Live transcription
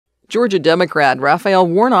Georgia Democrat Raphael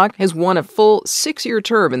Warnock has won a full 6-year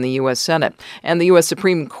term in the U.S. Senate, and the U.S.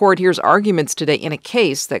 Supreme Court hears arguments today in a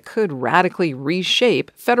case that could radically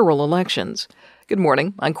reshape federal elections. Good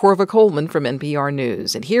morning. I'm Corva Coleman from NPR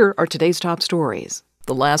News, and here are today's top stories.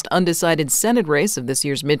 The last undecided Senate race of this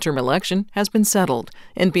year's midterm election has been settled.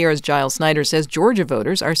 NPR's Giles Snyder says Georgia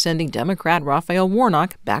voters are sending Democrat Raphael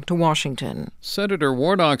Warnock back to Washington. Senator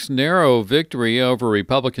Warnock's narrow victory over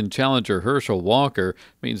Republican challenger Herschel Walker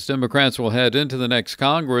means Democrats will head into the next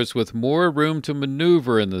Congress with more room to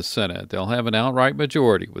maneuver in the Senate. They'll have an outright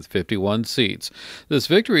majority with 51 seats. This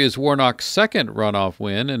victory is Warnock's second runoff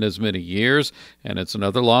win in as many years, and it's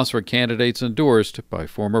another loss for candidates endorsed by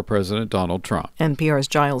former President Donald Trump. NPR's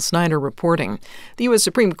Giles Snyder reporting. The U.S.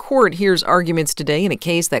 Supreme Court hears arguments today in a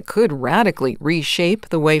case that could radically reshape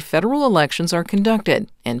the way federal elections are conducted.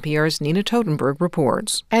 NPR's Nina Totenberg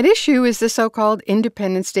reports. At issue is the so-called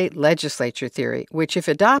independent state legislature theory, which, if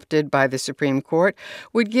adopted by the Supreme Court,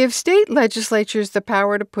 would give state legislatures the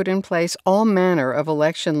power to put in place all manner of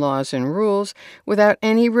election laws and rules without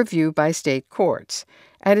any review by state courts.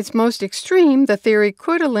 At its most extreme, the theory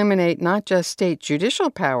could eliminate not just state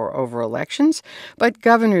judicial power over elections, but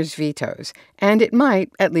governors' vetoes, and it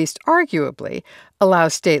might, at least arguably, allow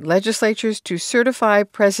state legislatures to certify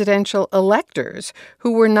presidential electors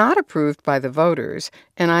who were not approved by the voters,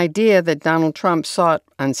 an idea that Donald Trump sought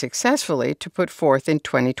unsuccessfully to put forth in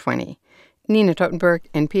 2020. Nina Totenberg,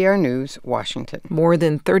 NPR News, Washington. More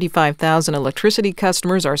than 35,000 electricity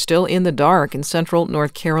customers are still in the dark in central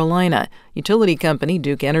North Carolina. Utility company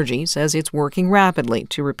Duke Energy says it's working rapidly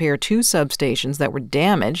to repair 2 substations that were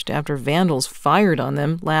damaged after vandals fired on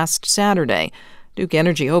them last Saturday. Duke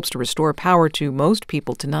Energy hopes to restore power to most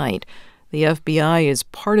people tonight. The FBI is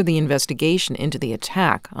part of the investigation into the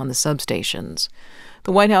attack on the substations.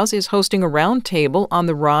 The White House is hosting a roundtable on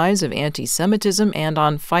the rise of antisemitism and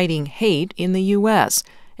on fighting hate in the U.S.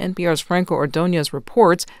 NPR's Franco Ordonez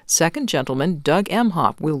reports Second Gentleman Doug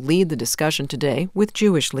Emhoff will lead the discussion today with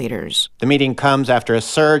Jewish leaders. The meeting comes after a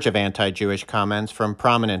surge of anti-Jewish comments from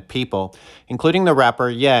prominent people, including the rapper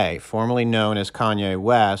Ye, formerly known as Kanye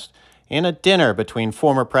West, and a dinner between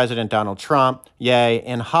former President Donald Trump, Ye,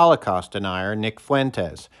 and Holocaust denier Nick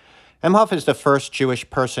Fuentes. Emhoff is the first Jewish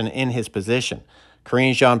person in his position.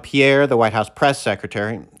 Karine Jean-Pierre, the White House press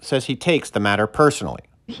secretary, says he takes the matter personally.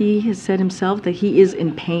 He has said himself that he is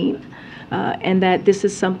in pain and that this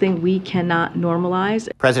is something we cannot normalize.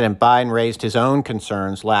 President Biden raised his own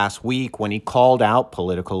concerns last week when he called out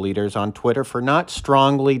political leaders on Twitter for not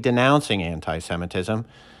strongly denouncing anti-Semitism.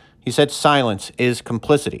 He said silence is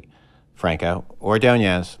complicity. Franco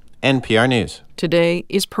Ordonez, NPR News. Today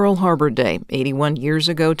is Pearl Harbor Day. 81 years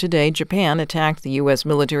ago today, Japan attacked the U.S.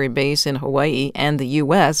 military base in Hawaii, and the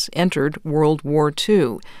U.S. entered World War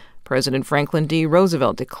II. President Franklin D.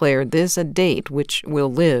 Roosevelt declared this a date which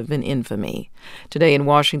will live in infamy. Today in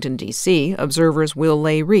Washington, D.C., observers will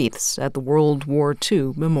lay wreaths at the World War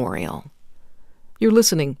II Memorial. You're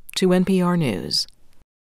listening to NPR News.